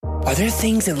Are there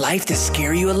things in life that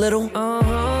scare you a little,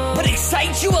 but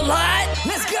excite you a lot?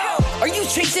 Let's go! Are you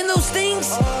chasing those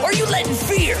things? Or are you letting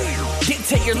fear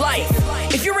dictate your life?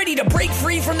 If you're ready to break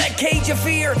free from that cage of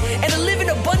fear and to live an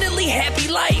abundantly happy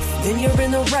life, then you're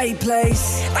in the right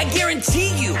place. I guarantee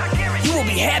you will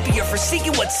be happier for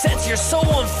seeking what sets your soul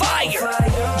on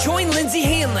fire. Join Lindsay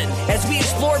Hanlon as we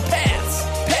explore paths,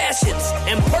 passions,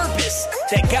 and purpose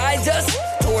that guides us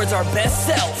towards our best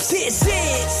selves. This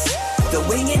is the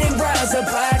Wing It and Rise Up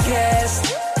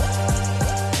podcast.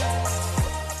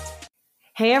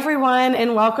 Hey everyone,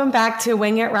 and welcome back to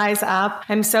Wing It Rise Up.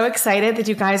 I'm so excited that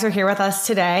you guys are here with us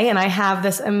today, and I have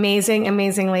this amazing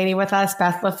lady with us,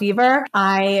 Beth Lefevre.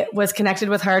 I was connected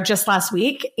with her just last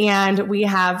week, and we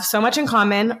have so much in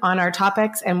common on our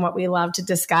topics and what we love to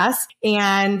discuss.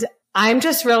 And I'm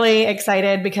just really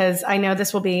excited because I know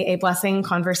this will be a blessing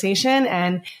conversation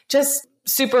and just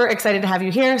super excited to have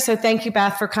you here. So thank you,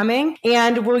 Beth, for coming.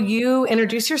 And will you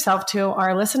introduce yourself to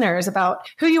our listeners about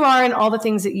who you are and all the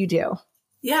things that you do?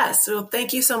 Yes. Well,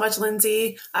 thank you so much,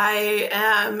 Lindsay. I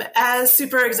am as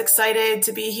super excited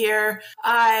to be here.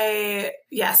 I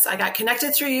got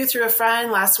connected through a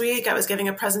friend last week. I was giving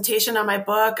a presentation on my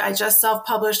book. I just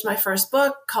self-published my first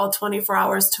book called 24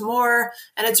 Hours to More.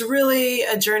 And it's really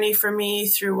a journey for me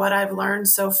through what I've learned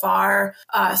so far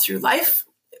through life,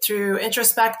 through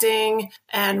introspecting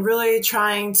and really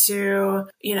trying to,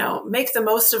 make the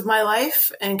most of my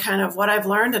life and kind of what I've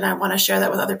learned. And I want to share that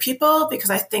with other people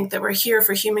because I think that we're here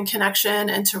for human connection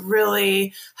and to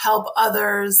really help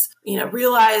others,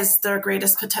 realize their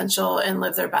greatest potential and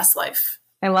live their best life.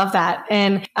 I love that.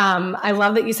 And I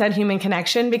love that you said human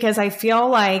connection because I feel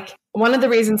like one of the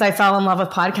reasons I fell in love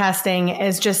with podcasting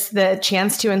is just the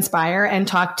chance to inspire and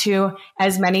talk to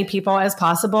as many people as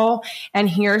possible and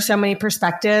hear so many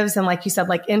perspectives. And like you said,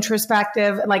 like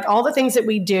introspective, like all the things that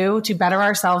we do to better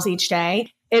ourselves each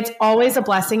day. It's always a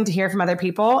blessing to hear from other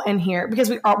people and hear because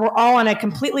we're all on a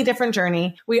completely different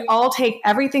journey. We all take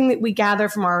everything that we gather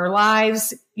from our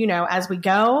lives, as we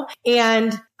go.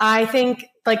 And I think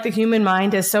like the human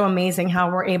mind is so amazing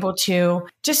how we're able to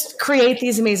just create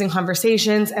these amazing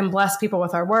conversations and bless people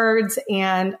with our words.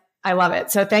 And I love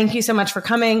it. So thank you so much for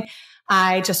coming.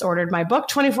 I just ordered my book,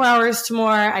 24 Hours to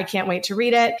More. I can't wait to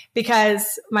read it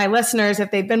because my listeners, if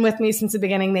they've been with me since the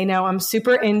beginning, they know I'm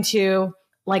super into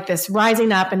like this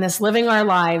rising up and this living our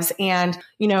lives. And,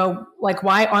 like,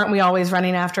 why aren't we always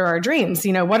running after our dreams?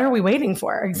 What are we waiting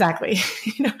for? Exactly.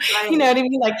 Right. You know what I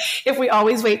mean? Like if we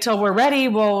always wait till we're ready,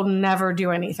 we'll never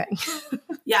do anything.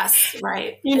 Yes.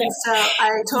 Right. So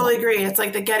I totally agree. It's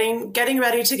like the getting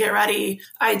ready to get ready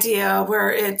idea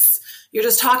where you're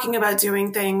just talking about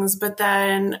doing things, but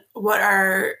then what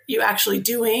are you actually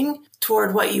doing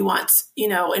toward what you want,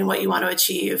 and what you want to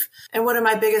achieve? And one of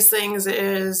my biggest things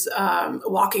is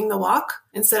walking the walk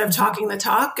instead of talking the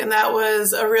talk. And that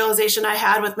was a realization I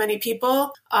had with many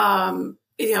people.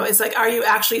 It's like, are you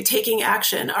actually taking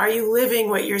action? Are you living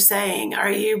what you're saying?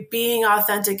 Are you being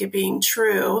authentic and being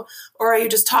true? Or are you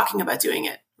just talking about doing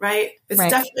it? Right.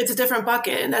 It's a different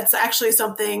bucket. And that's actually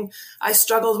something I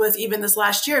struggled with even this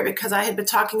last year because I had been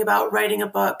talking about writing a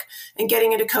book and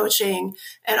getting into coaching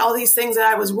and all these things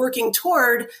that I was working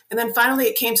toward. And then finally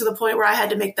it came to the point where I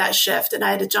had to make that shift and I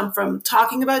had to jump from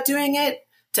talking about doing it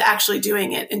to actually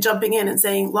doing it and jumping in and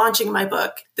saying, launching my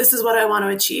book, this is what I want to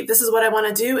achieve. This is what I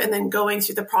want to do. And then going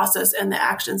through the process and the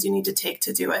actions you need to take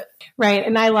to do it. Right.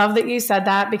 And I love that you said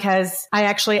that because I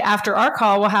actually, after our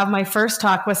call, will have my first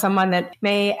talk with someone that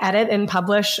may edit and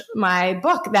publish my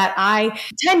book that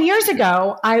 10 years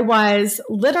ago, I was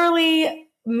literally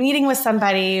meeting with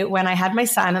somebody when I had my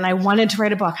son and I wanted to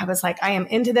write a book. I was like, I am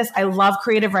into this. I love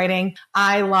creative writing.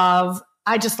 I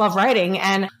just love writing.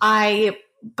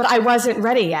 But I wasn't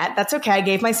ready yet. That's okay. I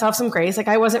gave myself some grace. Like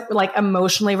I wasn't like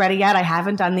emotionally ready yet. I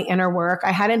haven't done the inner work.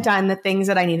 I hadn't done the things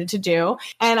that I needed to do.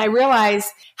 And I realized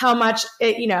how much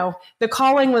the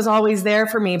calling was always there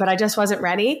for me, but I just wasn't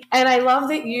ready. And I love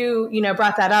that you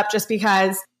brought that up just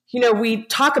because, we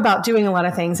talk about doing a lot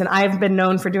of things and I've been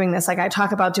known for doing this. Like I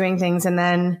talk about doing things and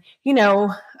then,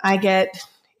 I get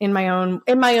in my own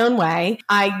way.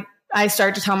 I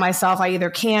start to tell myself I either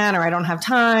can or I don't have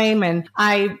time. And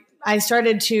I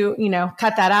started to,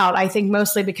 cut that out. I think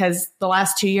mostly because the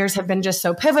last 2 years have been just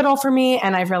so pivotal for me.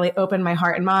 And I've really opened my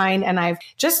heart and mind. And I've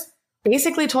just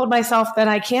basically told myself that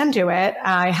I can do it.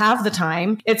 I have the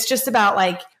time. It's just about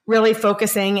like really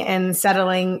focusing and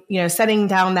setting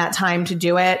down that time to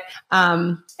do it.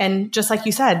 And just like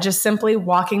you said, just simply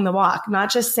walking the walk,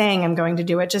 not just saying I'm going to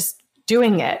do it, just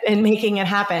doing it and making it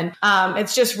happen.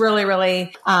 It's just really,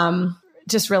 really,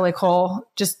 just really cool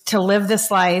just to live this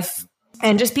life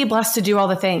and just be blessed to do all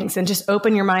the things and just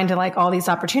open your mind to like all these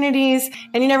opportunities,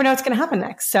 and you never know what's going to happen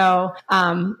next. So,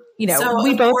 so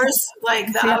we of both, course,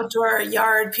 like the outdoor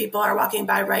yard people are walking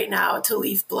by right now to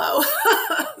leaf blow.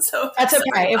 So that's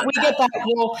okay. If we get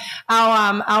that,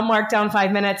 I'll mark down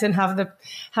 5 minutes and have the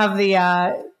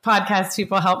podcast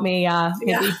people help me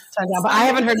maybe turn down. But I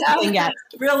haven't heard anything yet.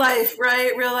 Real life,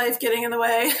 right? Real life getting in the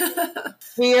way.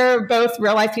 We are both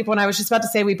real life people, and I was just about to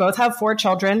say we both have 4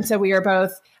 children, so we are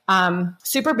both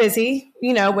super busy,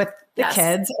 with the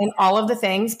kids and all of the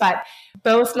things, but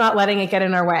both not letting it get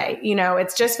in our way.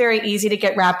 It's just very easy to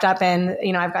get wrapped up in,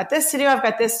 I've got this to do, I've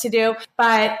got this to do.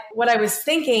 But what I was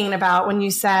thinking about when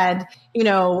you said,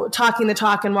 talking the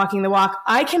talk and walking the walk,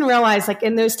 I can realize like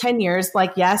in those 10 years,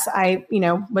 like, yes, I,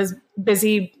 was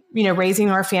busy,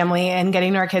 raising our family and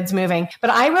getting our kids moving. But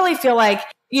I really feel like,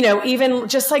 even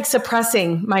just like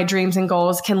suppressing my dreams and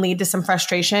goals can lead to some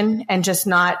frustration and just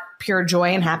not pure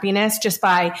joy and happiness just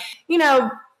by,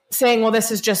 saying, well,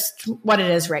 this is just what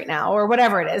it is right now or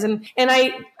whatever it is. And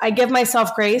I give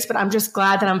myself grace, but I'm just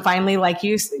glad that I'm finally, like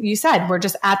you said, we're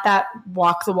just at that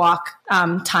walk the walk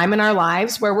time in our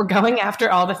lives where we're going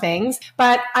after all the things.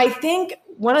 But I think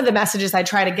one of the messages I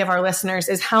try to give our listeners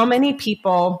is how many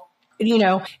people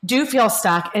do feel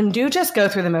stuck and do just go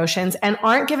through the motions and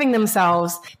aren't giving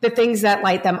themselves the things that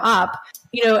light them up.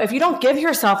 If you don't give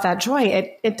yourself that joy,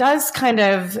 it does kind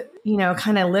of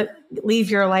leave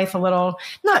your life a little,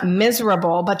 not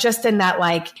miserable, but just in that,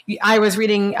 like, I was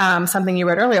reading something you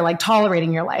read earlier, like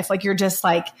tolerating your life. Like, you're just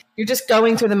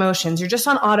going through the motions. You're just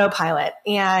on autopilot.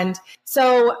 And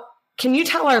so can you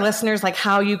tell our listeners like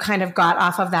how you kind of got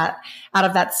out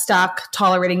of that stuck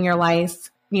tolerating your life,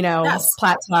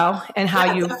 plateau, and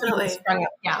how you sprung up?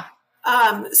 Yeah.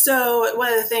 So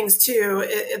one of the things too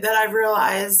that I've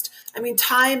realized,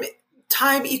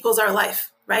 time equals our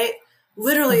life, right?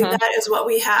 Literally, that is what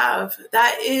we have.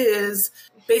 That is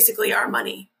basically our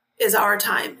money, is our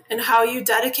time. And how you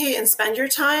dedicate and spend your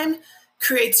time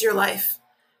creates your life.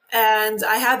 And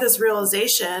I had this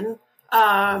realization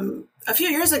a few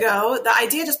years ago. The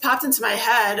idea just popped into my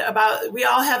head about we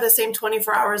all have the same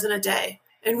 24 hours in a day.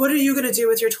 And what are you going to do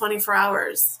with your 24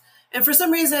 hours? And for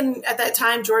some reason at that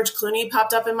time, George Clooney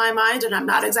popped up in my mind, and I'm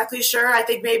not exactly sure. I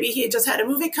think maybe he just had a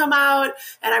movie come out,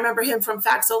 and I remember him from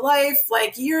Facts of Life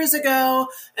like years ago.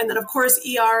 And then, of course,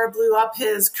 ER blew up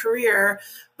his career.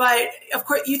 But of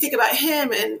course, you think about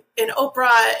him and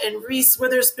Oprah and Reese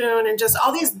Witherspoon and just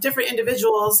all these different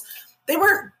individuals.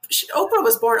 Oprah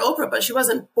was born Oprah, but she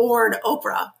wasn't born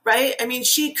Oprah, right?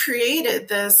 She created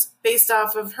this based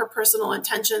off of her personal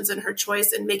intentions and her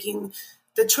choice in making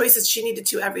the choices she needed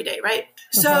to every day, right?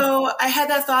 So I had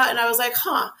that thought and I was like,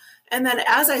 And then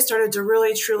as I started to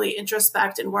really, truly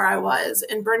introspect in where I was,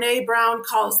 and Brene Brown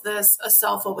calls this a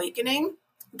self-awakening.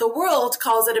 The world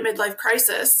calls it a midlife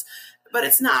crisis, but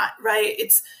it's not, right?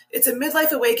 It's a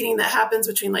midlife awakening that happens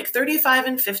between like 35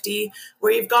 and 50,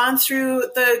 where you've gone through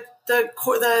the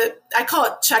I call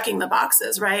it checking the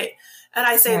boxes, right? And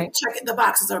I say check the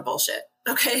boxes are bullshit.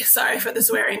 Okay, sorry for the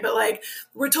swearing, but like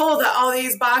we're told that all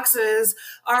these boxes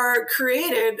are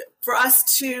created for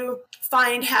us to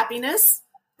find happiness,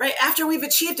 right? After we've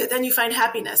achieved it, then you find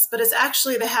happiness, but it's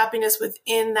actually the happiness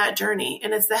within that journey.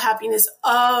 And it's the happiness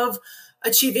of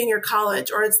achieving your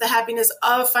college, or it's the happiness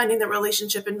of finding the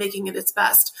relationship and making it its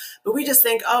best. But we just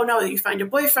think, oh no, you find your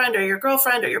boyfriend or your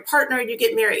girlfriend or your partner and you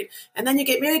get married, and then you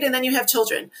get married and then you have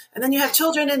children, and then you have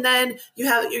children and then you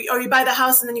buy the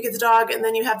house and then you get the dog and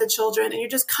then you have the children, and you're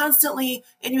just constantly,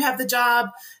 and you have the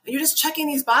job, and you're just checking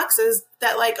these boxes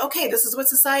that like, okay, this is what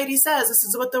society says. This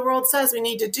is what the world says we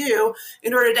need to do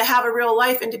in order to have a real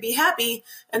life and to be happy.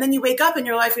 And then you wake up in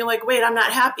your life and you're like, wait, I'm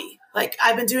not happy. Like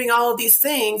I've been doing all of these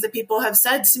things that people have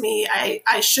said to me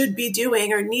I should be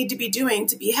doing or need to be doing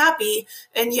to be happy.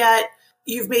 And yet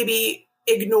you've maybe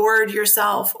ignored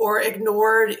yourself or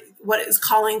ignored what is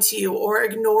calling to you or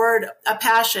ignored a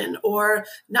passion or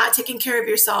not taking care of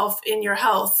yourself in your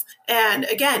health. And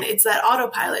again, it's that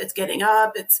autopilot. It's getting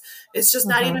up. It's just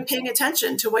not even paying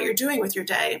attention to what you're doing with your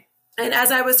day. And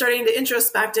as I was starting to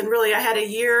introspect, and really I had a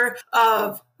year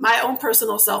of my own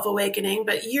personal self-awakening,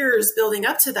 but years building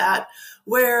up to that,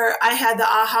 where I had the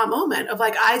aha moment of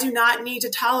like, I do not need to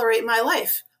tolerate my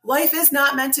life. Life is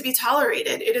not meant to be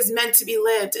tolerated. It is meant to be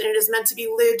lived, and it is meant to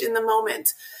be lived in the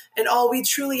moment. And all we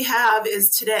truly have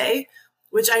is today,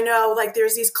 which I know like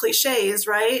there's these cliches,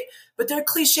 right? But they're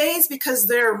cliches because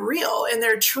they're real and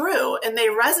they're true and they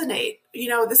resonate. You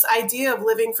know, this idea of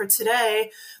living for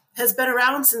today has been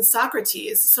around since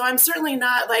Socrates. So I'm certainly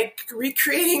not like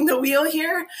recreating the wheel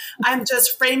here. I'm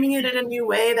just framing it in a new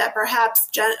way that perhaps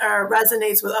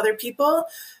resonates with other people.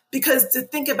 because to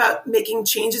think about making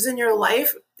changes in your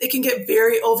life, it can get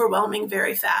very overwhelming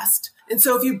very fast. And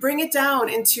so if you bring it down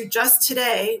into just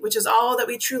today, which is all that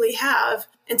we truly have,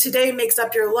 and today makes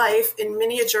up your life in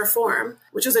miniature form,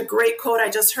 which is a great quote I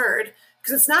just heard,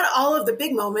 because it's not all of the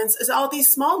big moments, it's all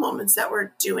these small moments that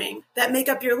we're doing that make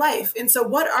up your life. And so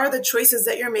what are the choices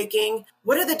that you're making?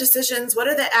 What are the decisions? What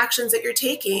are the actions that you're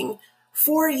taking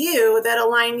for you that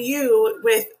align you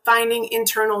with finding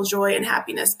internal joy and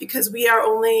happiness? Because we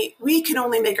can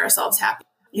only make ourselves happy.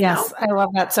 Yes, I love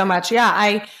that so much. Yeah,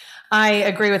 I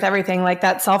agree with everything, like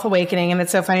that self-awakening. And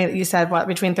it's so funny that you said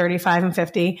between 35 and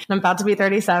 50, and I'm about to be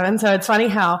 37. So it's funny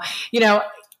how,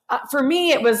 for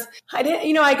me, it was, I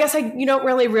guess you don't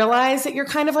really realize that you're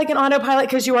kind of like an autopilot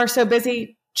because you are so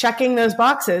busy checking those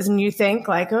boxes and you think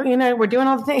like, oh, we're doing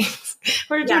all the things.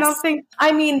 We're doing all the things.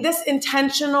 I mean, this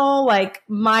intentional like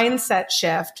mindset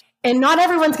shift, and not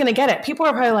everyone's going to get it. People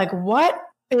are probably like, what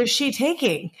is she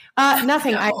taking?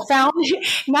 Nothing. I found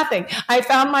nothing. I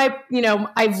found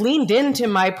I've leaned into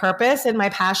my purpose and my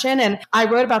passion. And I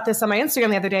wrote about this on my Instagram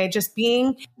the other day,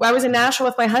 I was in Nashville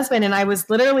with my husband and I was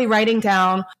literally writing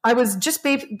down, I was just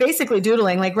basically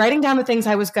doodling, like writing down the things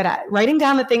I was good at, writing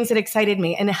down the things that excited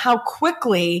me, and how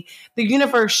quickly the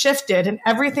universe shifted and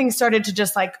everything started to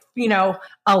just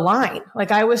align.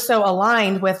 Like I was so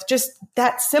aligned with just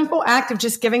that simple act of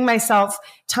just giving myself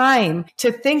time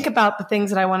to think about the things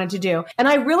that I wanted to do. And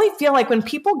I really feel like when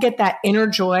people get that inner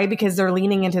joy because they're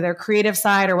leaning into their creative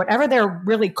side or whatever they're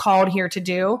really called here to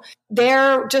do,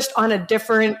 they're just on a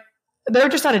different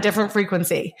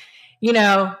frequency.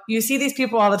 You see these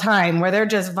people all the time where they're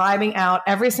just vibing out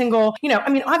every single,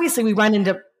 obviously we run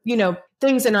into,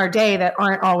 things in our day that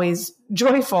aren't always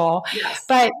joyful, yes.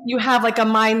 But you have like a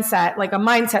mindset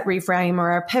reframe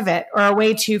or a pivot or a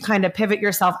way to kind of pivot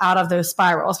yourself out of those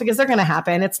spirals, because they're going to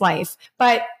happen. It's life.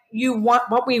 But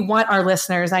what we want our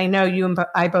listeners, I know you and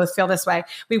I both feel this way.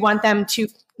 We want them to,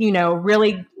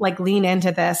 really like lean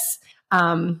into this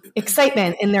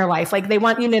excitement in their life. Like they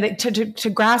want to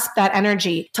grasp that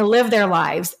energy, to live their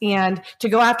lives and to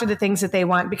go after the things that they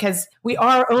want, because we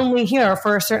are only here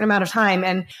for a certain amount of time.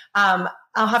 And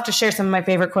I'll have to share some of my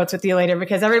favorite quotes with you later,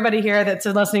 because everybody here that's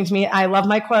listening to me, I love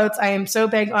my quotes. I am so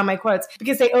big on my quotes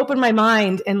because they open my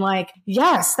mind and like,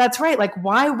 yes, that's right. Like,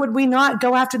 why would we not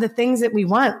go after the things that we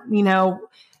want?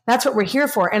 That's what we're here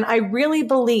for. And I really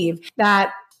believe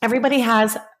that everybody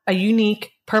has a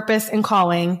unique purpose and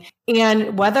calling,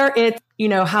 and whether it's,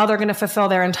 how they're going to fulfill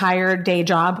their entire day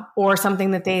job or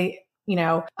something that they,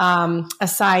 a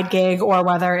side gig, or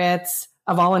whether it's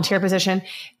a volunteer position,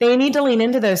 they need to lean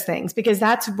into those things, because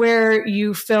that's where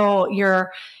you fill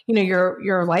your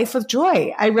life with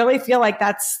joy. I really feel like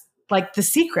that's like the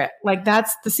secret. Like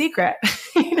that's the secret.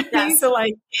 Yes. So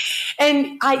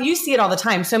you see it all the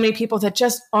time. So many people that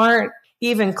just aren't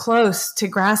even close to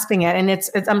grasping it. And it's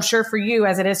I'm sure for you,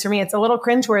 as it is for me, it's a little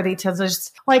cringeworthy to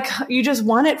just like, you just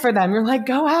want it for them. You're like,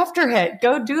 go after it,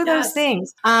 go do those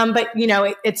things. But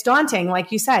it's daunting.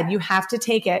 Like you said, you have to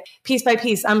take it piece by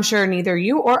piece. I'm sure neither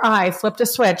you or I flipped a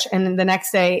switch and the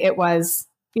next day it was,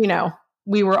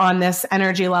 we were on this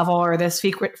energy level or this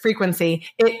frequency.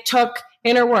 It took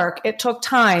inner work. It took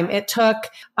time. It took,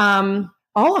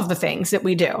 all of the things that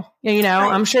we do, right.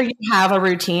 I'm sure you have a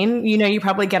routine, you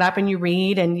probably get up and you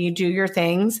read and you do your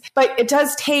things, but it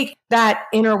does take that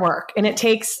inner work, and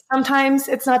sometimes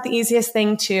it's not the easiest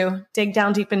thing to dig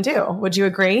down deep and do. Would you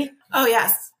agree? Oh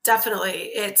yes,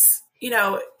 definitely. It's,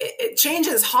 it change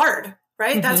is hard,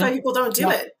 right? Mm-hmm. That's why people don't do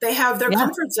it. They have their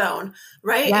comfort zone,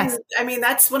 right? Yes. And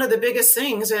that's one of the biggest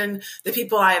things. And the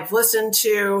people I've listened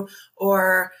to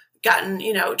or gotten,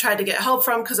 tried to get help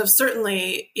from, because of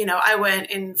certainly, I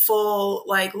went in full,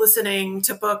 like listening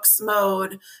to books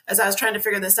mode as I was trying to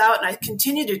figure this out. And I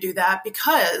continue to do that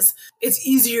because it's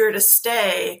easier to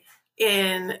stay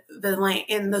in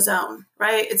the zone,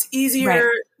 right? It's easier.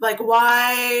 Right. Like,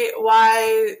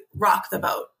 why rock the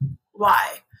boat?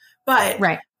 Why? But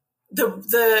right.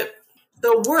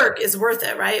 The work is worth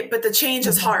it, right? But the change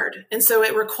is hard. And so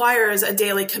it requires a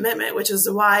daily commitment, which is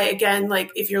why, again, like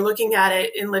if you're looking at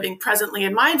it in living presently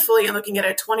and mindfully and looking at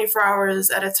it 24 hours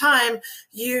at a time,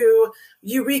 you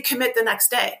recommit the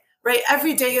next day, right?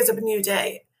 Every day is a new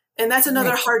day. And that's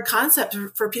another hard concept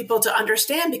for people to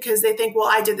understand, because they think, well,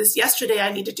 I did this yesterday,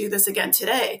 I need to do this again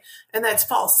today. And that's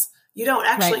false. You don't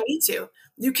actually need to.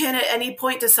 You can at any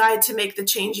point decide to make the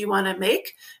change you want to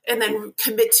make and then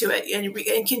commit to it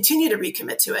and continue to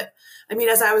recommit to it. I mean,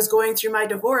 as I was going through my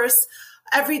divorce,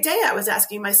 every day I was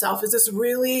asking myself, is this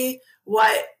really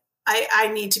what I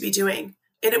need to be doing?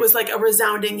 And it was like a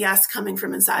resounding yes coming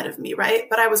from inside of me, right?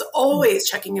 But I was always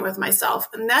checking in with myself.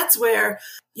 And that's where,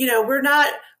 we're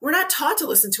not taught to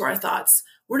listen to our thoughts.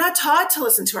 We're not taught to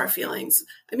listen to our feelings.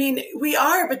 I mean, we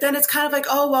are, but then it's kind of like,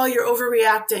 oh, well, you're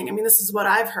overreacting. I mean, this is what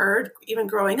I've heard even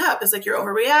growing up. It's like, you're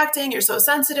overreacting. You're so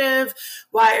sensitive.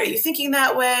 Why are you thinking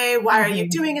that way? Why are you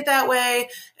doing it that way?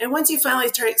 And once you finally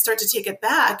start to take it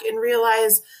back and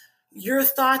realize your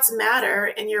thoughts matter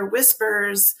and your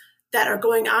whispers that are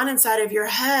going on inside of your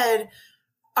head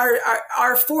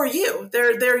are for you.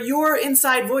 They're your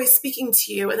inside voice speaking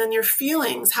to you. And then your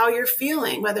feelings, how you're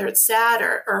feeling, whether it's sad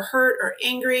or hurt or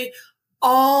angry,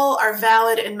 all are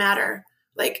valid and matter.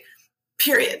 Like,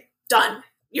 period. Done.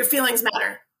 Your feelings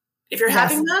matter. If you're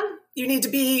having them, you need to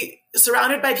be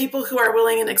surrounded by people who are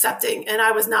willing and accepting. And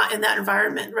I was not in that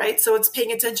environment, right? So it's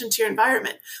paying attention to your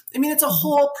environment. I mean, it's a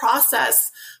whole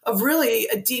process of really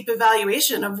a deep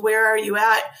evaluation of where are you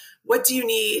at? What do you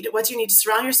need? What do you need to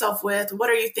surround yourself with? What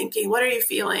are you thinking? What are you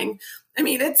feeling? I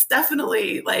mean, it's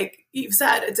definitely, like you've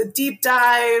said, it's a deep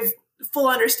dive, full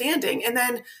understanding. And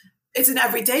then it's an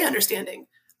everyday understanding.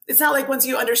 It's not like once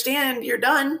you understand, you're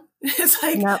done. It's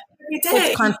like every day.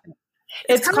 It's constant.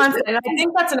 It's constant. And I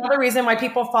think that's another reason why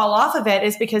people fall off of it,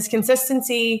 is because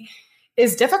consistency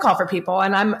is difficult for people.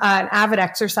 And I'm an avid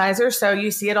exerciser, so you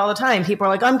see it all the time. People are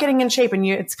like, I'm getting in shape, and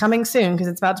it's coming soon because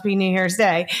it's about to be New Year's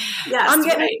Day. Yes, I'm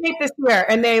getting in shape this year.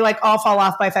 And they like all fall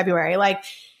off by February. Like,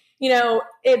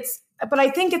 but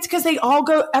I think it's because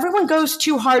everyone goes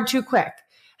too hard too quick.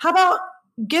 How about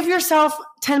give yourself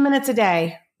 10 minutes a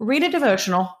day? Read a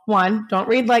devotional. One, don't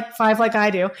read like 5 like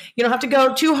I do. You don't have to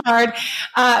go too hard.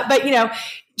 But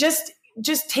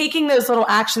just taking those little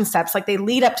action steps, like they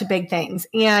lead up to big things.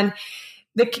 And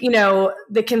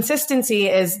the consistency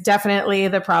is definitely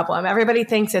the problem. Everybody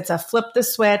thinks it's a flip the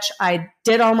switch. I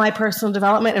did all my personal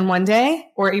development in one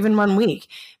day or even 1 week.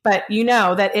 But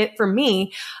that for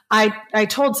me, I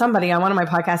told somebody on one of my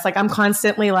podcasts, like I'm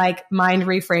constantly like mind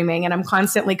reframing, and I'm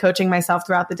constantly coaching myself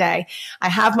throughout the day. I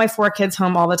have my 4 kids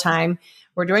home all the time.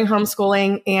 We're doing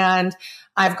homeschooling, and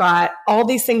I've got all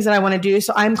these things that I want to do.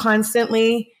 So I'm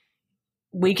constantly,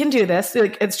 we can do this.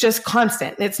 Like, it's just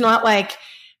constant. It's not like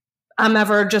I'm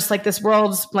ever just like this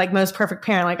world's like most perfect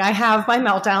parent. Like, I have my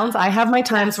meltdowns. I have my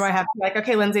times where I have to be like,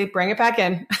 okay, Lindsay, bring it back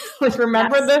in. Like,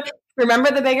 remember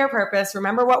the bigger purpose.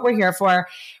 Remember what we're here for.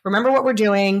 Remember what we're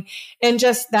doing. And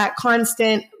just that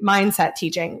constant mindset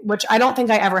teaching, which I don't think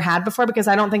I ever had before, because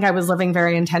I don't think I was living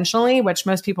very intentionally, which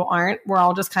most people aren't. We're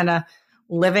all just kind of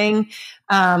living.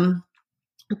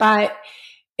 But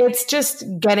it's just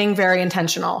getting very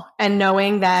intentional and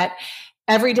knowing that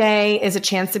every day is a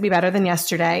chance to be better than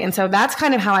yesterday. And so that's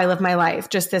kind of how I live my life.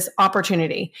 Just this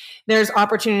opportunity. There's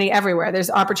opportunity everywhere.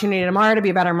 There's opportunity tomorrow to be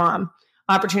a better mom,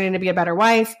 opportunity to be a better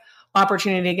wife,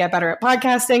 opportunity to get better at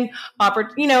podcasting,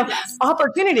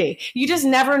 opportunity. You just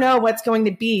never know what's going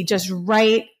to be just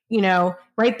right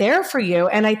there for you.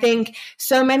 And I think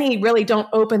so many really don't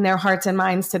open their hearts and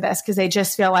minds to this, because they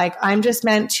just feel like, I'm just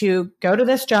meant to go to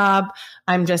this job.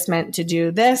 I'm just meant to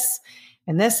do this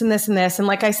and this and this and this. And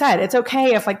like I said, it's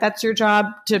okay if like that's your job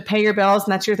to pay your bills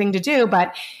and that's your thing to do,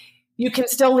 but you can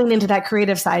still lean into that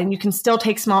creative side, and you can still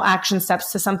take small action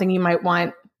steps to something you might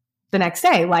want the next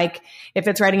day. Like if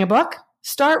it's writing a book,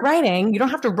 start writing. You don't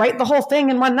have to write the whole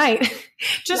thing in one night.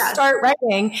 Just start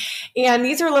writing. And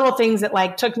these are little things that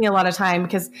like took me a lot of time,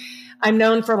 because I'm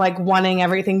known for like wanting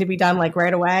everything to be done like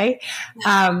right away.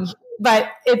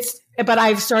 But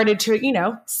I've started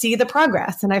to, see the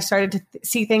progress, and I've started to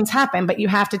see things happen, but you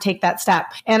have to take that step.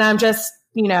 And I'm just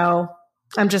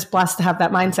blessed to have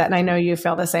that mindset. And I know you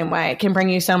feel the same way. It can bring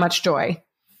you so much joy.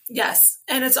 Yes.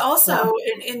 And it's also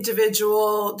an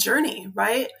individual journey,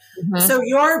 right? Mm-hmm. So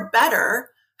your better,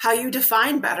 how you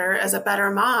define better as a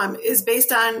better mom, is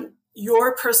based on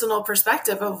your personal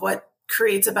perspective of what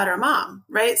creates a better mom,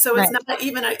 right? So it's not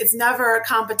even, it's never a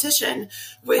competition,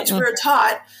 which we're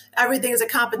taught everything is a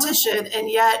competition. And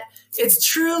yet it's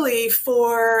truly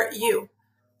for you.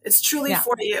 It's truly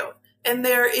for you. And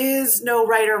there is no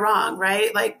right or wrong,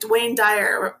 right? Like Dwayne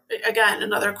Dyer, again,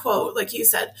 another quote, like you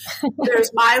said,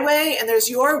 there's my way and there's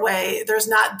your way. There's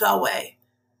not the way.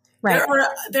 Right.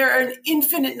 There are an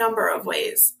infinite number of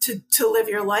ways to live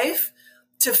your life,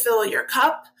 to fill your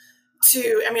cup,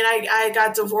 I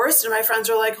got divorced, and my friends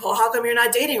were like, well, how come you're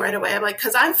not dating right away? I'm like,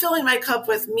 because I'm filling my cup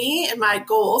with me and my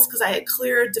goals, because I had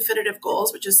clear, definitive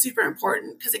goals, which is super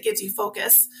important because it gives you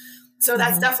focus. So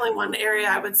that's definitely one area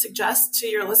I would suggest to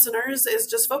your listeners, is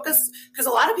just focus, because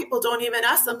a lot of people don't even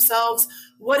ask themselves,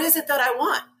 what is it that I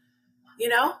want?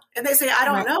 And they say, I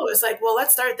don't know. It's like, well,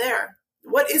 let's start there.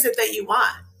 What is it that you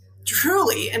want?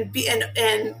 truly,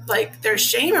 and like there's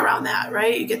shame around that,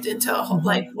 right? You get into a whole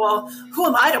like, well, who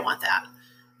am I to want that?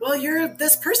 Well, you're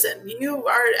this person. You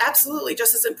are absolutely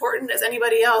just as important as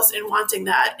anybody else in wanting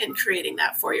that and creating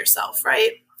that for yourself,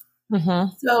 right?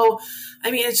 So,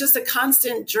 I mean, it's just a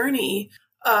constant journey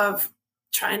of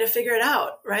trying to figure it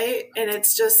out, right? And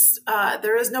it's just,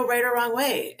 there is no right or wrong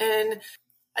way. And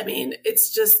I mean,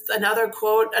 it's just another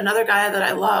quote, another guy that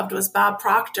I loved was Bob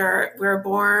Proctor, "We're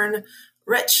born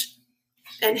rich."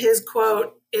 And his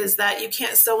quote is that you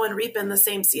can't sow and reap in the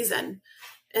same season.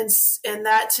 And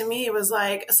that to me was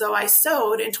like, so I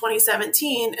sowed in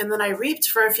 2017 and then I reaped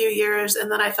for a few years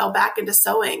and then I fell back into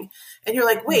sowing. And you're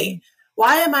like, wait,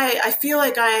 why am I feel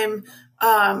like I'm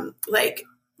like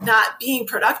not being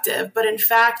productive, but in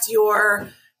fact you're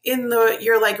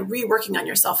like reworking on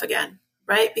yourself again,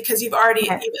 right? Because you've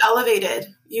elevated,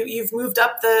 you've moved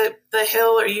up the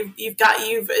hill, or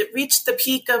you've reached the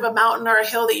peak of a mountain or a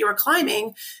hill that you were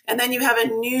climbing. And then you have a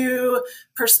new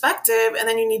perspective, and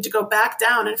then you need to go back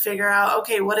down and figure out,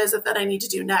 okay, what is it that I need to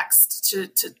do next to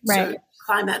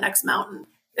climb that next mountain?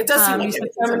 It does seem like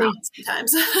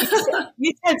sometimes.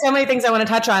 You said so many things I want to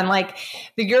touch on, like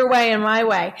the your way and my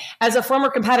way. As a former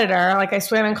competitor, like I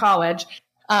swam in college,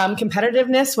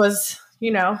 competitiveness was,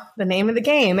 the name of the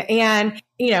game. And,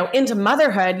 into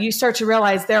motherhood, you start to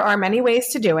realize there are many ways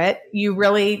to do it. You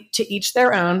really, to each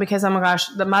their own, because, oh my gosh,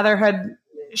 the motherhood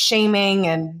shaming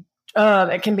and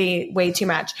it can be way too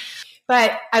much.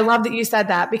 But I love that you said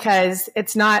that, because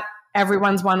it's not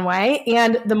everyone's one way.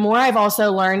 And the more I've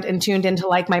also learned and tuned into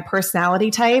like my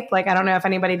personality type, like, I don't know if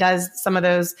anybody does some of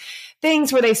those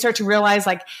things where they start to realize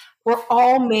like, we're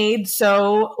all made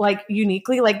so like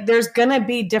uniquely, like there's going to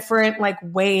be different like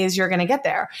ways you're going to get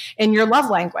there in your love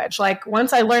language. Like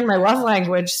once I learned my love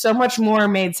language, so much more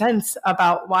made sense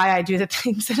about why I do the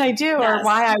things that I do, or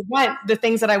why I want the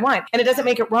things that I want. And it doesn't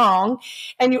make it wrong.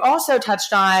 And you also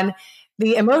touched on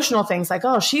the emotional things like,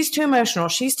 oh, she's too emotional.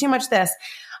 She's too much this.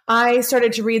 I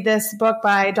started to read this book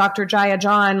by Dr. Jaya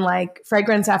John, like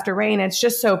Fragrance After Rain. It's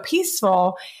just so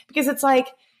peaceful, because it's like,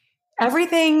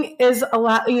 everything is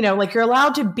allowed, like you're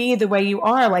allowed to be the way you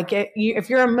are. Like if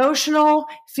you're emotional,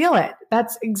 feel it.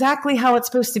 That's exactly how it's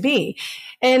supposed to be.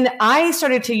 And I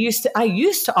used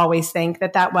to always think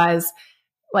that was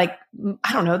like,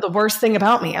 I don't know, the worst thing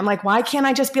about me. I'm like, why can't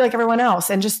I just be like everyone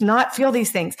else and just not feel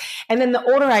these things? And then the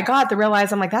older I got, the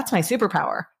realize I'm like, that's my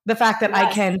superpower. The fact that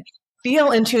I can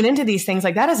feel and tune into these things,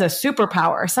 like that is a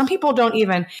superpower. Some people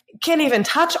can't even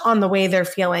touch on the way they're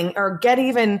feeling, or get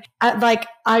even like,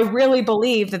 I really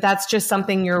believe that that's just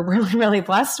something you're really, really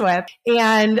blessed with.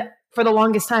 And for the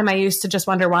longest time, I used to just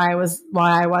wonder why I was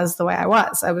the way I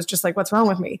was. I was just like, what's wrong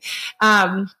with me?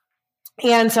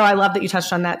 And so I love that you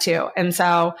touched on that too. And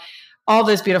so all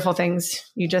those beautiful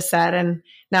things you just said, and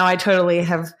now I totally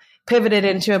have pivoted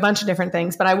into a bunch of different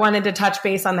things, but I wanted to touch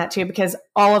base on that too, because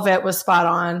all of it was spot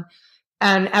on.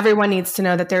 And everyone needs to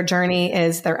know that their journey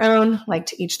is their own, like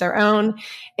to each their own.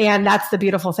 And that's the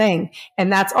beautiful thing.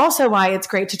 And that's also why it's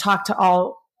great to talk to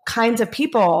all kinds of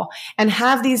people and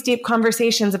have these deep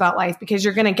conversations about life, because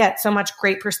you're going to get so much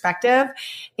great perspective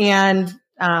and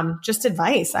just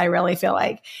advice, I really feel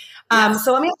like.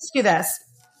 So let me ask you this.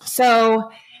 So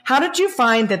how did you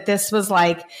find that this was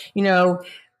like,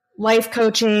 life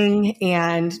coaching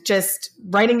and just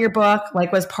writing your book,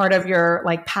 like was part of your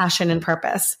like passion and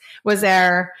purpose? Was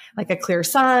there like a clear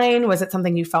sign? Was it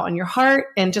something you felt in your heart?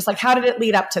 And just like, how did it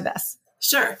lead up to this?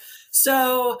 Sure.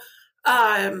 So,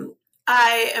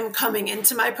 I am coming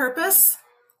into my purpose,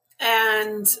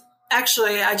 and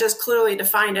actually I just clearly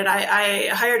defined it. I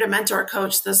hired a mentor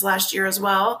coach this last year as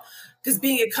well, because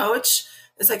being a coach,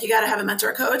 it's like, you got to have a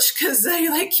mentor coach, because they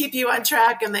like keep you on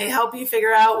track and they help you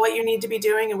figure out what you need to be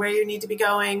doing and where you need to be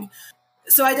going.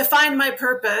 So I defined my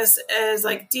purpose as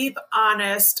like deep,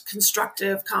 honest,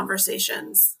 constructive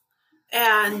conversations.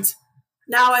 And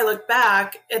now I look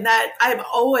back, and that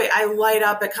I light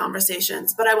up at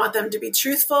conversations, but I want them to be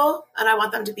truthful and I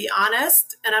want them to be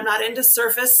honest. And I'm not into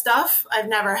surface stuff. I've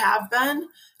never have been.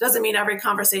 Doesn't mean every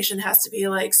conversation has to be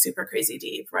like super crazy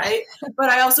deep, right? But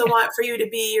I also want for you to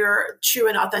be your true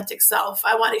and authentic self.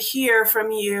 I want to hear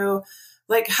from you,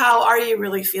 like, how are you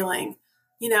really feeling?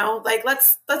 Like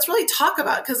let's really talk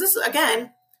about, because this,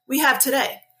 again, we have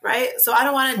today, right? So I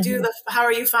don't want to do the how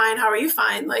are you fine? How are you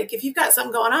fine? Like if you've got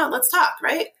something going on, let's talk,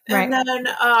 right? And then,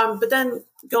 but then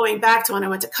going back to when I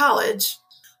went to college,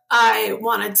 I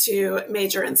wanted to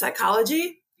major in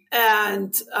psychology,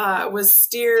 and was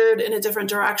steered in a different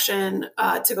direction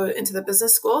to go into the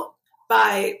business school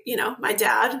by, my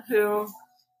dad, who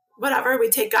whatever, we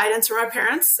take guidance from our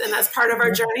parents, and that's part of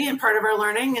our journey and part of our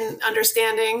learning and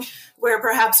understanding where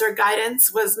perhaps our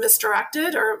guidance was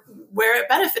misdirected or where it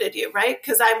benefited you, right?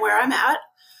 Because I'm where I'm at,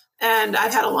 and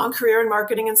I've had a long career in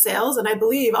marketing and sales, and I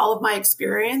believe all of my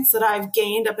experience that I've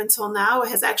gained up until now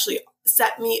has actually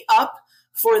set me up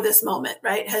for this moment,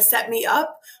 right? Has set me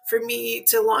up for me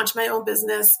to launch my own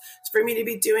business, for me to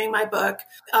be doing my book,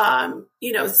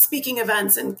 speaking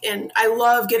events. And I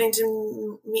love getting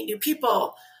to meet new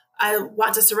people. I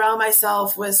want to surround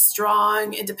myself with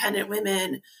strong, independent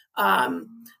women.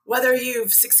 Whether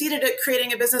you've succeeded at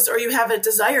creating a business or you have a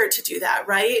desire to do that,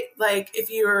 right? Like if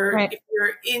you're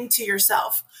into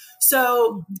yourself.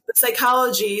 So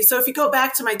psychology. So if you go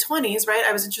back to my 20s, right,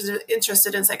 I was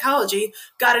interested in psychology,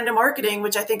 got into marketing,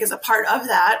 which I think is a part of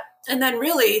that. And then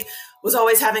really was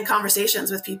always having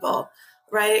conversations with people,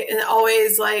 right? And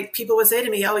always like people would say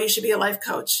to me, oh, you should be a life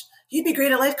coach. You'd be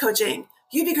great at life coaching.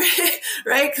 You'd be great,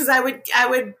 right? Because I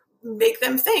would make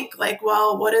them think like,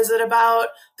 well, what is it about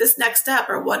this next step,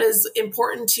 or what is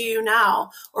important to you now,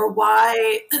 or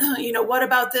why, what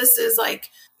about this is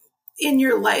like in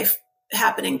your life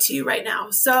happening to you right now.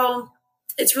 So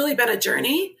it's really been a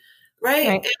journey,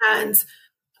 right? And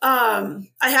I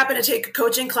happened to take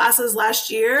coaching classes last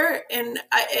year, and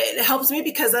it helps me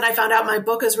because then I found out my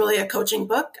book is really a coaching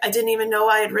book. I didn't even know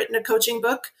I had written a coaching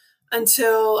book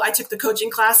until I took the coaching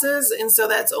classes. And so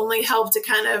that's only helped to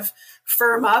kind of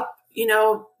firm up,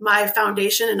 my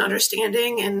foundation and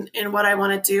understanding and what I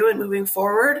want to do and moving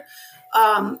forward.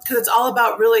 Because it's all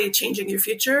about really changing your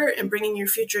future and bringing your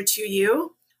future to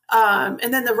you.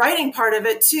 And then the writing part of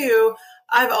it too,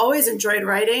 I've always enjoyed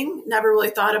writing, never really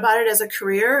thought about it as a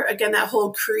career. Again, that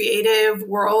whole creative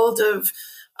world of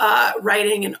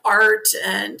writing and art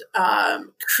and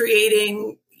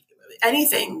creating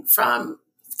anything from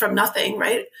nothing,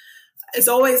 right? It's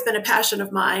always been a passion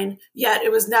of mine, yet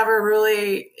it was never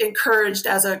really encouraged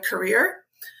as a career.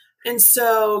 And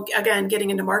so again, getting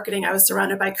into marketing, I was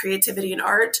surrounded by creativity and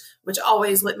art, which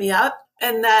always lit me up.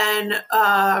 And then,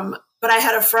 but I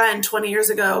had a friend 20 years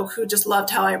ago who just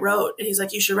loved how I wrote. And he's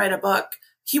like, you should write a book.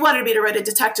 He wanted me to write a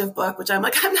detective book, which I'm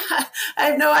like, I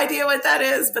have no idea what that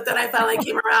is. But then I finally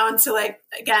came around to like,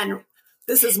 again,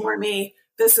 this is more me.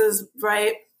 This is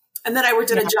right. And then I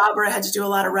worked at a job where I had to do a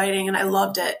lot of writing and I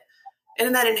loved it.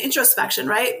 And then in introspection,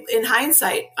 right? In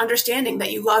hindsight, understanding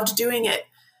that you loved doing it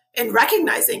and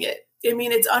recognizing it. I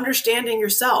mean, it's understanding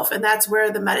yourself. And that's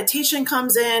where the meditation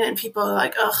comes in, and people are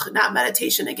like, ugh, not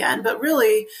meditation again. But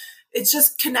really, it's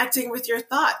just connecting with your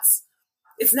thoughts.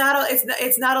 It's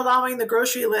not allowing the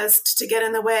grocery list to get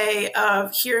in the way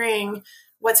of hearing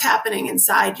what's happening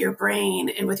inside your brain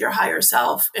and with your higher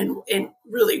self and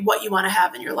really what you want to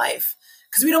have in your life.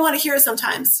 Because we don't want to hear it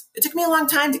sometimes. It took me a long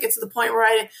time to get to the point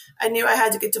where I knew I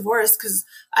had to get divorced because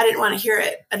I didn't want to hear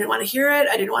it. I didn't want to hear it.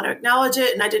 I didn't want to acknowledge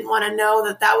it. And I didn't want to know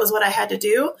that was what I had to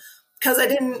do because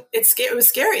it was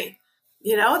scary.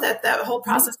 That whole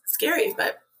process is scary.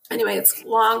 But anyway, it's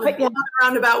long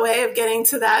roundabout way of getting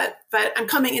to that. But I'm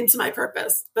coming into my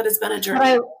purpose. But it's been a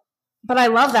journey. But I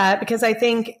love that because I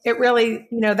think it really,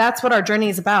 that's what our journey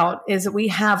is about, is we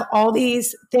have all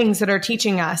these things that are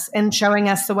teaching us and showing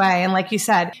us the way. And like you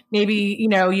said, maybe,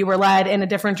 you were led in a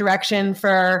different direction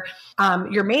for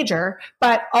your major,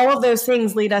 but all of those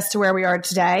things lead us to where we are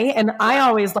today. And I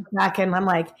always look back and I'm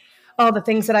like, oh, the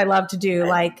things that I love to do,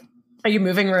 like, are you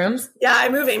moving rooms? Yeah,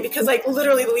 I'm moving because like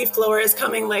literally the leaf blower is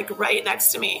coming like right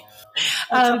next to me.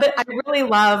 But I really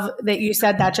love that you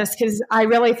said that, just because I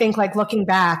really think like looking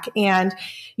back and,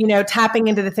 tapping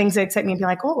into the things that excite me and be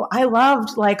like, oh, I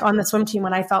loved like on the swim team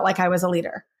when I felt like I was a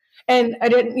leader and I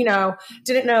didn't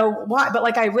know why, but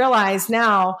like I realize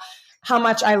now how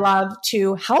much I love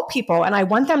to help people and I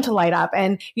want them to light up.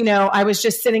 And, I was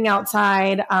just sitting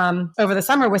outside over the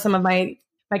summer with some of my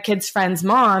kids' friends'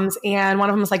 moms. And one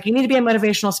of them was like, you need to be a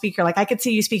motivational speaker. Like I could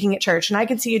see you speaking at church and I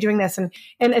could see you doing this. And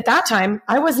at that time,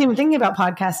 I wasn't even thinking about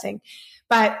podcasting,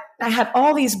 but I had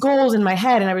all these goals in my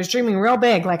head and I was dreaming real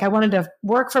big. Like I wanted to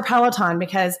work for Peloton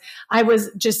because I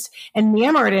was just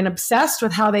enamored and obsessed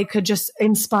with how they could just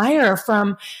inspire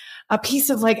from a piece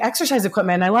of like exercise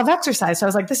equipment. And I love exercise. So I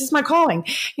was like, this is my calling,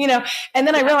 and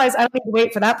then I realized I don't need to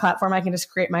wait for that platform. I can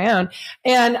just create my own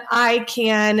and I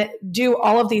can do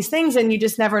all of these things and you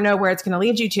just never know where it's going to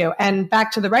lead you to. And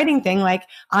back to the writing thing, like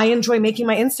I enjoy making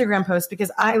my Instagram posts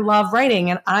because I love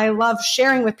writing and I love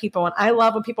sharing with people. And I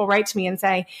love when people write to me and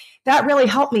say, that really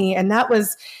helped me. And that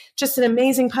was just an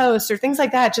amazing post or things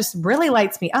like that just really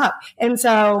lights me up. And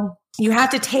so you have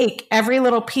to take every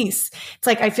little piece. It's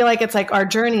like, I feel like it's like our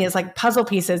journey is like puzzle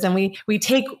pieces and we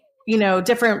take,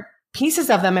 different pieces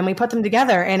of them and we put them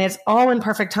together, and it's all in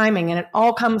perfect timing, and it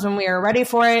all comes when we are ready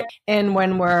for it and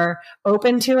when we're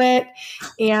open to it.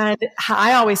 And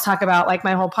I always talk about, like,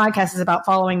 my whole podcast is about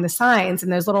following the signs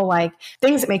and those little like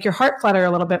things that make your heart flutter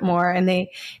a little bit more, and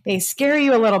they scare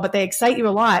you a little, but they excite you a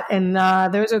lot. And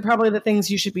those are probably the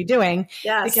things you should be doing.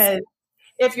 Yes. Because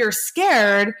if you're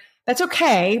scared, that's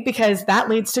okay, because that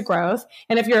leads to growth.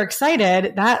 And if you're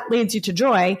excited, that leads you to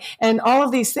joy. And all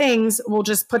of these things will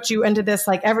just put you into this,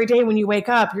 like, every day when you wake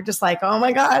up, you're just like, oh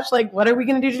my gosh, like, what are we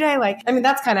going to do today? Like, I mean,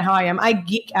 that's kind of how I am. I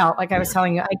geek out. Like I was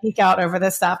telling you, I geek out over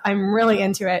this stuff. I'm really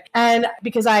into it. And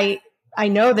because I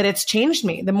know that it's changed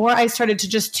me. The more I started to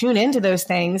just tune into those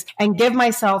things and give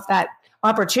myself that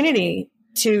opportunity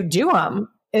to do them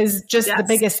is just the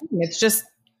biggest thing. It's just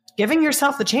giving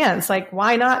yourself the chance. Like,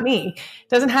 why not me? It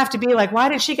doesn't have to be like, why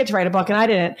did she get to write a book and I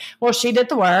didn't? Well, she did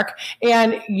the work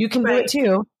and you can do it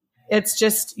too. It's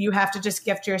just, you have to just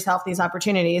gift yourself these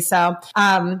opportunities. So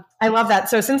I love that.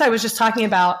 So since I was just talking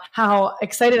about how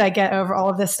excited I get over all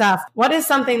of this stuff, what is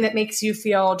something that makes you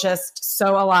feel just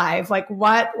so alive? Like,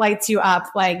 what lights you up?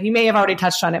 Like, you may have already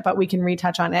touched on it, but we can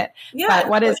retouch on it. Yeah, but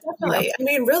what is, definitely. I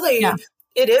mean, really,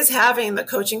 it is having the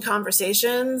coaching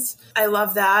conversations. I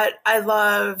love that. I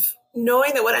love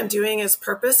knowing that what I'm doing is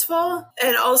purposeful.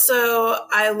 And also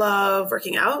I love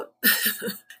working out.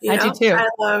 I do too. I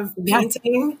love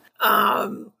painting.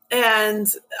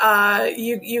 And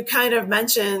you kind of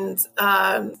mentioned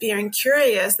being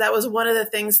curious. That was one of the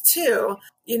things too,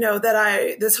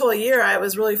 that this whole year I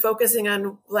was really focusing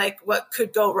on, like, what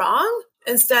could go wrong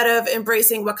instead of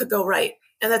embracing what could go right.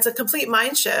 And that's a complete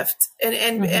mind shift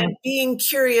and being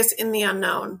curious in the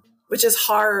unknown, which is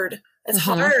hard. It's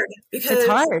hard because it's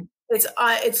hard.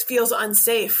 It feels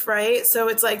unsafe, right? So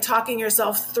it's like talking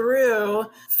yourself through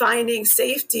finding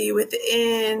safety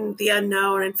within the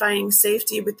unknown and finding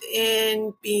safety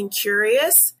within being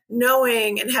curious,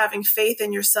 knowing and having faith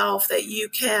in yourself that you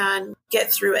can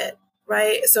get through it,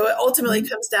 right? So it ultimately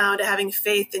comes down to having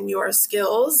faith in your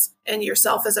skills and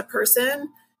yourself as a person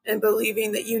and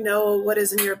believing that you know what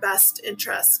is in your best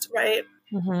interest, right?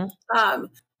 And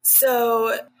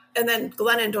then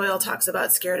Glennon Doyle talks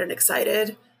about scared and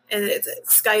excited, and it's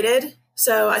skited.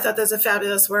 So I thought that's a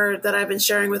fabulous word that I've been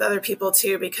sharing with other people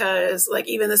too, because, like,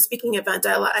 even the speaking event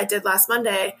I did last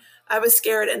Monday, I was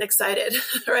scared and excited,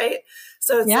 right?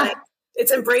 So it's like,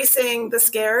 it's embracing the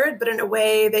scared, but in a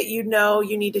way that you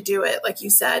need to do it. Like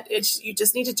you said, you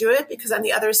just need to do it because on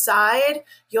the other side,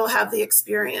 you'll have the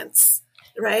experience.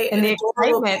 Right. And the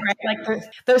excitement, right? Like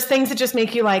those things that just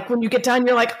make you, like, when you get done,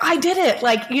 you're like, I did it.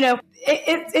 Like,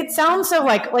 it sounds so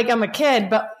like I'm a kid,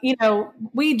 but,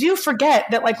 we do forget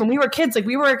that, like, when we were kids, like,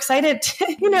 we were excited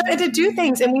to, to do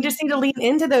things, and we just need to lean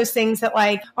into those things that,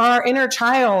 like, are our inner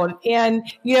child. And,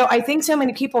 I think so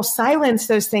many people silence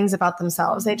those things about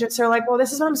themselves. They just are like, well,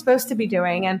 this is what I'm supposed to be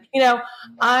doing. And,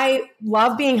 I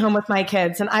love being home with my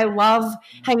kids and I love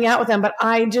hanging out with them, but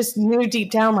I just knew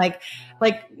deep down, like,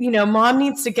 mom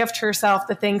needs to gift herself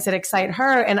the things that excite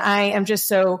her. And I am just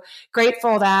so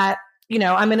grateful that,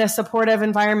 I'm in a supportive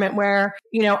environment where,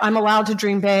 I'm allowed to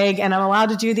dream big and I'm allowed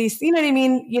to do these, you know what I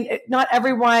mean? Not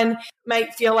everyone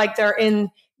might feel like they're in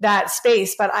that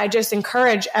space, but I just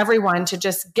encourage everyone to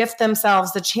just gift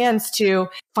themselves the chance to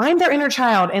find their inner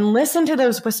child and listen to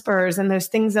those whispers and those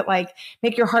things that, like,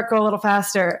 make your heart go a little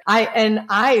faster.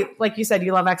 I, like you said,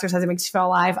 you love exercise. It makes you feel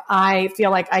alive. I feel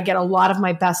like I get a lot of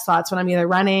my best thoughts when I'm either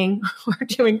running or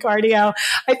doing cardio.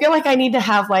 I feel like I need to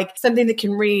have, like, something that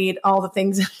can read all the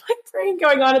things in my brain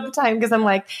going on at the time. Cause I'm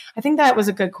like, I think that was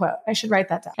a good quote. I should write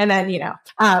that down. And then,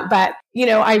 but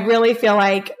I really feel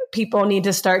like people need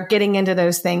to start getting into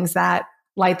those things that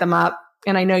light them up.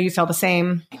 And I know you feel the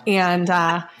same. And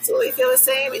absolutely feel the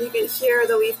same. And you can hear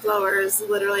the leaf blowers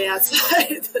literally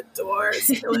outside the door. It's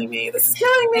killing me. This is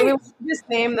killing me. Maybe we just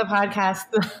name the podcast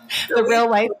the Real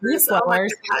Life Leaf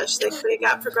Blowers. Oh my gosh, they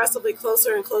got progressively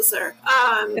closer and closer.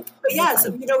 But yes,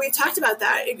 we talked about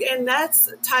that. And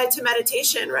that's tied to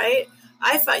meditation, right?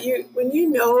 I thought when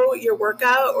you know your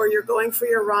workout or you're going for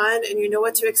your run and you know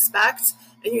what to expect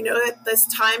and you know that this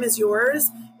time is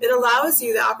yours, it allows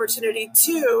you the opportunity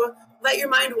to let your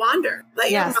mind wander, let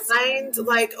your mind,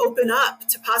 like, open up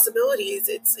to possibilities.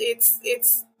 It's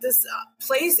this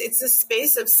place, it's this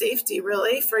space of safety,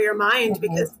 really, for your mind,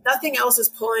 because nothing else is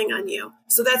pulling on you.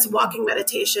 So that's walking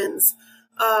meditations.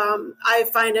 I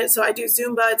find it, so I do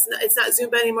Zumba. It's not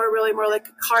Zumba anymore, really more like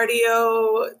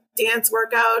cardio, dance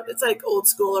workout. It's like old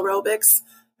school aerobics,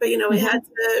 but we had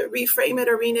to reframe it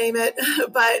or rename it.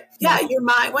 But your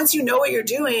mind, once you know what you're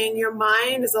doing, your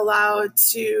mind is allowed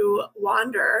to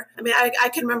wander. I mean, I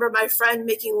can remember my friend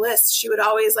making lists. She would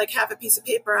always like have a piece of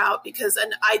paper out because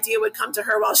an idea would come to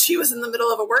her while she was in the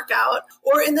middle of a workout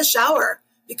or in the shower,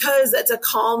 because it's a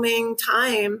calming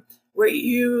time where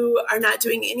you are not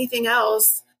doing anything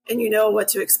else and you know what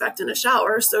to expect in a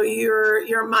shower. So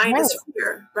your mind is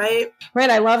freer, right? Right.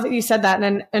 I love that you said that.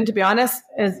 And to be honest,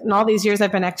 in all these years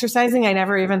I've been exercising, I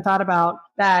never even thought about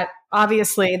that.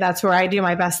 Obviously, that's where I do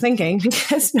my best thinking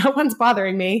because no one's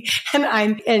bothering me. And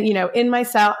I'm, in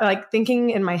myself, like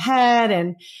thinking in my head.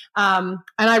 And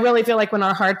I really feel like when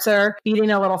our hearts are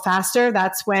beating a little faster,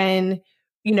 that's when,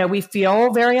 we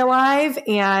feel very alive.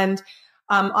 And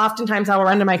oftentimes I'll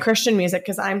run to my Christian music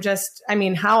because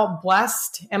how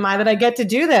blessed am I that I get to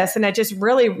do this? And it just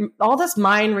really, all this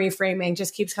mind reframing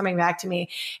just keeps coming back to me.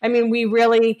 I mean, we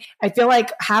really, I feel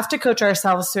like have to coach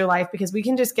ourselves through life because we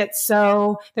can just get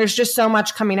there's just so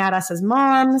much coming at us as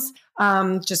moms,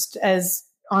 just as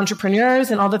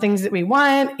entrepreneurs and all the things that we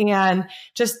want. And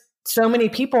just so many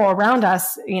people around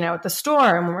us, at the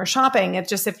store and when we're shopping. It's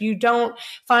just, if you don't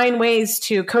find ways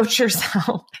to coach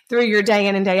yourself through your day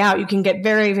in and day out, you can get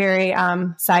very, very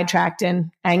sidetracked and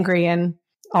angry and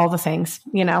all the things,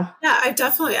 Yeah,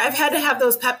 I've had to have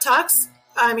those pep talks.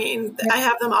 I mean, I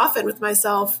have them often with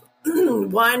myself.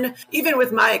 One, even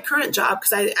with my current job,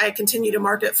 because I continue to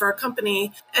market for a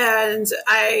company, and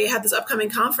I had this upcoming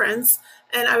conference,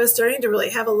 and I was starting to really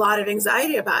have a lot of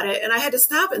anxiety about it. And I had to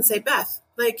stop and say, Beth,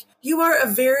 like, you are a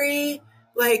very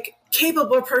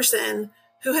capable person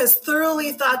who has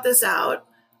thoroughly thought this out.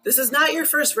 This is not your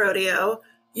first rodeo.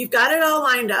 You've got it all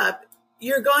lined up.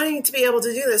 You're going to be able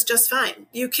to do this just fine.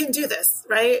 You can do this,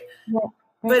 right? Yeah.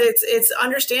 But it's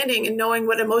understanding and knowing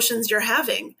what emotions you're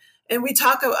having. And I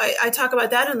talk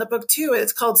about that in the book too.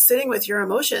 It's called Sitting with Your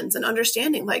Emotions and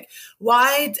understanding, like,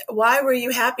 why were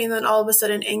you happy and then all of a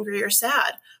sudden angry or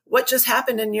sad? What just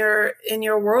happened in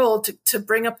your world to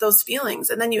bring up those feelings?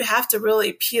 And then you have to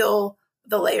really peel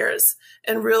the layers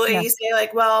and really say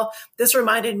like, well, this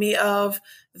reminded me of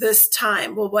this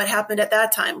time. Well, what happened at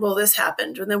that time? Well, this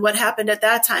happened. And then what happened at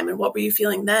that time? And what were you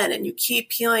feeling then? And you keep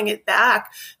peeling it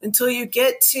back until you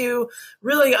get to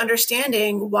really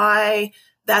understanding why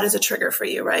that is a trigger for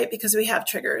you, right? Because we have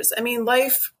triggers. I mean,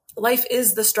 life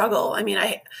is the struggle. I mean,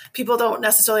 people don't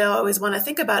necessarily always want to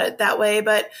think about it that way,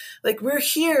 but like, we're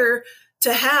here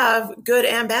to have good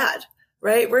and bad,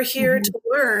 right? We're here to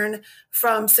learn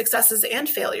from successes and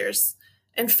failures.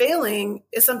 And failing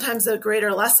is sometimes a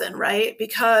greater lesson, right?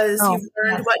 Because you've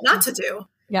learned what not to do.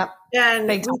 Yep. And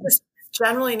we just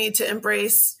generally need to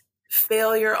embrace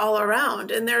failure all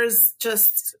around. And we're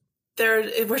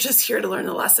just here to learn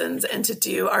the lessons and to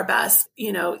do our best,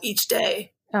 each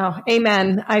day. Oh,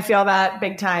 amen. I feel that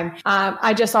big time.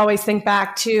 I just always think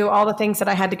back to all the things that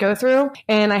I had to go through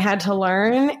and I had to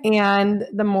learn. And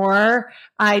the more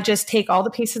I just take all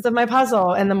the pieces of my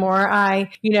puzzle and the more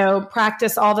I,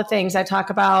 practice all the things I talk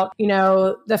about,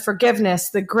 the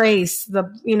forgiveness, the grace,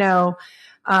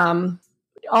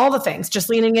 all the things, just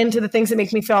leaning into the things that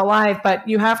make me feel alive. But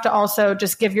you have to also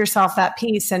just give yourself that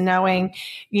peace and knowing,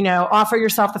 offer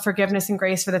yourself the forgiveness and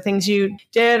grace for the things you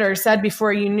did or said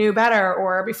before you knew better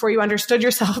or before you understood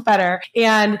yourself better.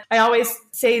 And I always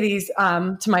say these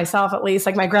to myself, at least.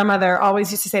 Like my grandmother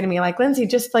always used to say to me, like, Lindsay,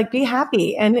 just like be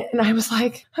happy. And I was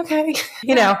like, okay,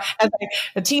 as like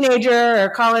a teenager or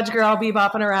college girl, be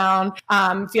bopping around,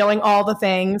 feeling all the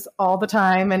things all the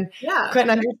time and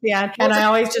couldn't understand. Well, and I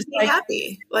always just be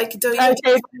happy. Like, do you find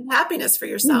happiness for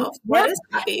yourself? What is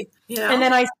happy? And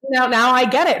then now I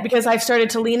get it because I've started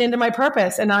to lean into my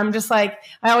purpose. And I'm just like,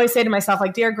 I always say to myself,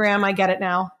 like, dear Graham, I get it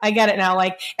now.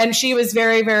 Like, and she was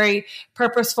very, very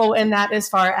purposeful in that as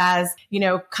far as,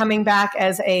 coming back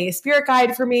as a spirit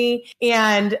guide for me.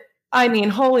 And I mean,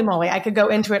 holy moly, I could go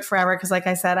into it forever. Cause like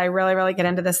I said, I really, really get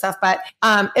into this stuff, but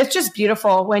it's just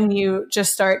beautiful when you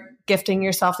just start gifting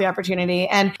yourself the opportunity.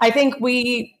 And I think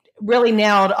we really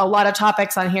nailed a lot of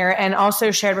topics on here and also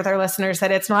shared with our listeners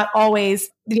that it's not always,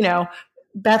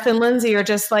 Beth and Lindsay are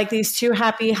just like these two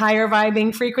happy, higher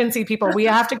vibing frequency people. We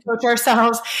have to coach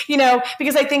ourselves,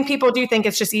 because I think people do think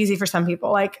it's just easy for some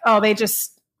people. Like, oh, they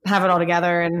just have it all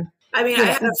together. And I mean, I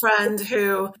had a friend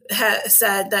who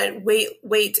said that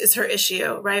weight is her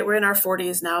issue, right? We're in our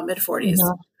 40s now, mid 40s.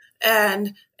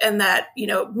 And that,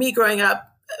 me growing up,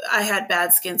 I had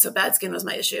bad skin, so bad skin was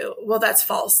my issue. Well, that's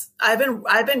false.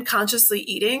 I've been consciously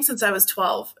eating since I was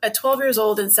 12. At 12 years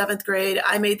old in 7th grade,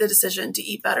 I made the decision to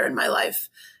eat better in my life.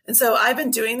 And so I've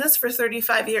been doing this for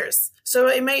 35 years. So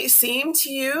it may seem to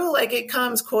you like it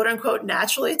comes quote unquote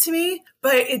naturally to me,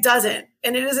 but it doesn't.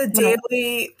 And it is a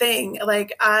daily thing.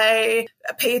 Like I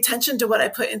pay attention to what I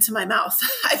put into my mouth.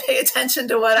 I pay attention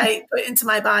to what I put into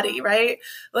my body, right?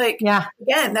 Like,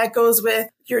 again, that goes with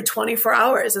your 24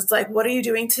 hours. It's like, what are you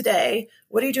doing today?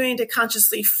 What are you doing to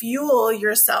consciously fuel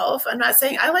yourself? I'm not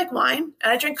saying I like wine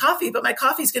and I drink coffee, but my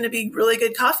coffee is going to be really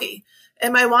good coffee.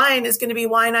 And my wine is going to be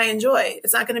wine I enjoy.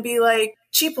 It's not going to be like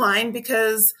cheap wine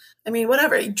because, I mean,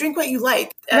 whatever, you drink what you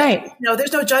like. Right.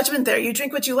 There's no judgment there. You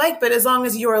drink what you like, but as long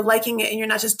as you're liking it and you're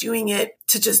not just doing it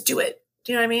to just do it.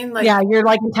 Do you know what I mean? Like, yeah, you're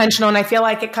like intentional. And I feel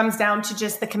like it comes down to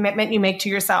just the commitment you make to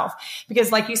yourself.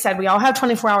 Because like you said, we all have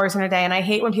 24 hours in a day. And I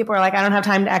hate when people are like, I don't have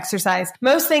time to exercise.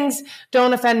 Most things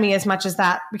don't offend me as much as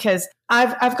that because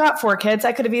I've got 4 kids.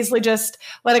 I could have easily just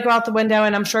let it go out the window.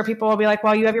 And I'm sure people will be like,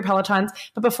 well, you have your Pelotons.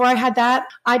 But before I had that,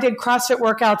 I did CrossFit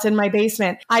workouts in my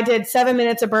basement. I did 7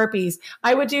 minutes of burpees.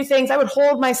 I would do things. I would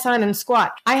hold my son and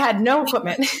squat. I had no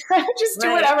equipment. I would just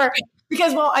do whatever.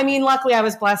 Because, well, I mean, luckily I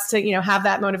was blessed to, have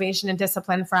that motivation and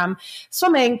discipline from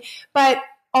swimming, but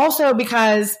also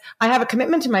because I have a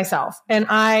commitment to myself and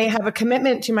I have a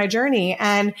commitment to my journey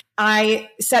and I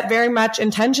set very much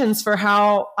intentions for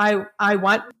how I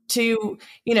want to,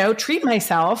 treat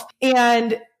myself.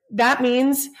 And that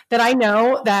means that I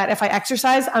know that if I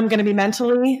exercise, I'm going to be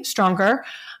mentally stronger.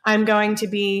 I'm going to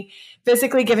be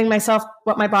physically giving myself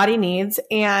what my body needs.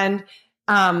 And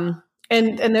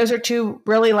those are 2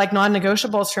 really like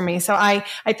non-negotiables for me. So I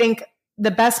think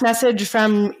the best message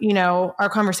from, our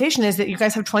conversation is that you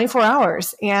guys have 24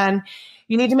 hours and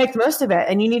you need to make the most of it.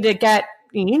 And you need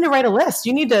to write a list.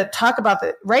 You need to talk about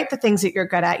write the things that you're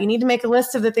good at. You need to make a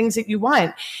list of the things that you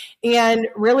want and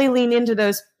really lean into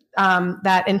those,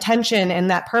 that intention and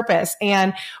that purpose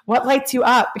and what lights you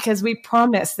up, because we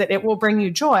promise that it will bring you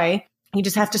joy. You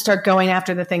just have to start going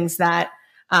after the things that,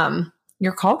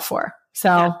 you're called for.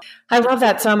 So I love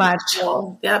that so much.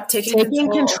 Yep.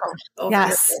 Taking control.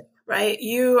 Yes. Right.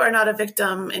 You are not a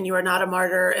victim and you are not a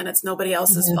martyr and it's nobody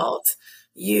else's fault.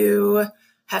 You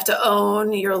have to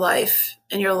own your life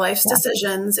and your life's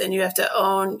decisions, and you have to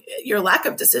own your lack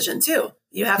of decision too.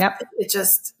 You have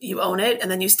you own it, and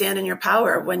then you stand in your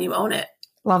power when you own it.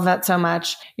 Love that so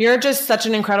much. You're just such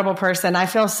an incredible person. I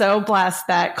feel so blessed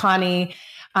that Connie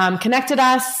connected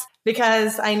us,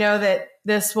 because I know that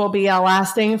this will be a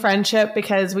lasting friendship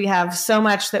because we have so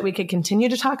much that we could continue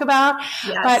to talk about.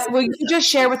 Yes. But will you just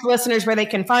share with listeners where they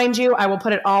can find you? I will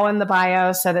put it all in the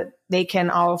bio so that they can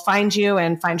all find you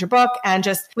and find your book, and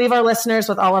just leave our listeners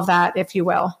with all of that, if you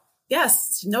will.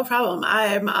 Yes, no problem.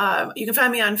 You can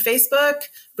find me on Facebook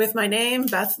with my name,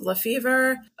 Beth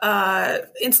LaFever.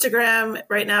 Instagram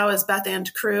right now is Beth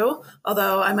and Crew,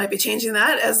 although I might be changing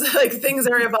that as like things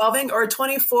are evolving, or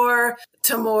 24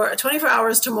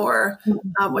 hours to more,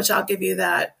 which I'll give you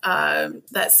that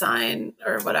sign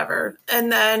or whatever. And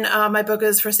then my book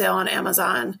is for sale on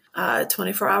Amazon,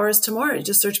 24 hours to more. You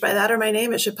just search by that or my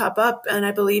name, it should pop up. And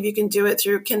I believe you can do it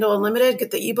through Kindle Unlimited,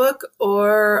 get the ebook,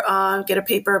 or get a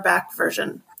paperback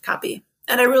version copy.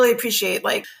 And I really appreciate,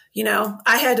 I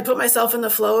had to put myself in the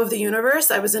flow of the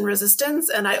universe. I was in resistance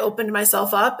and I opened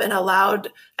myself up and I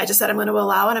just said, I'm going to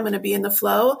allow and I'm going to be in the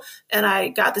flow. And I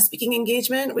got the speaking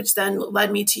engagement, which then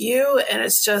led me to you. And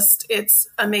it's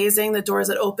amazing the doors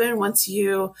that open once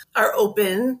you are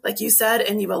open, like you said,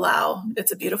 and you allow.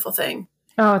 It's a beautiful thing.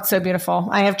 Oh, it's so beautiful.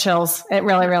 I have chills. It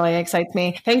really, really excites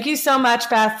me. Thank you so much,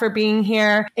 Beth, for being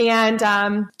here. And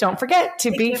don't forget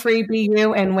to be free, be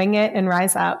you, and wing it and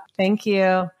rise up. Thank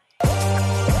you.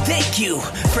 Thank you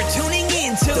for tuning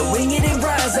in to the Wing It and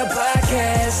Rise Up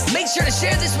podcast. Make sure to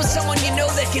share this with someone you know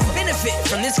that can benefit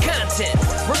from this content.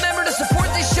 Remember to support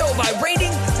this show by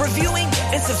rating, reviewing,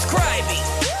 and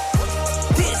subscribing.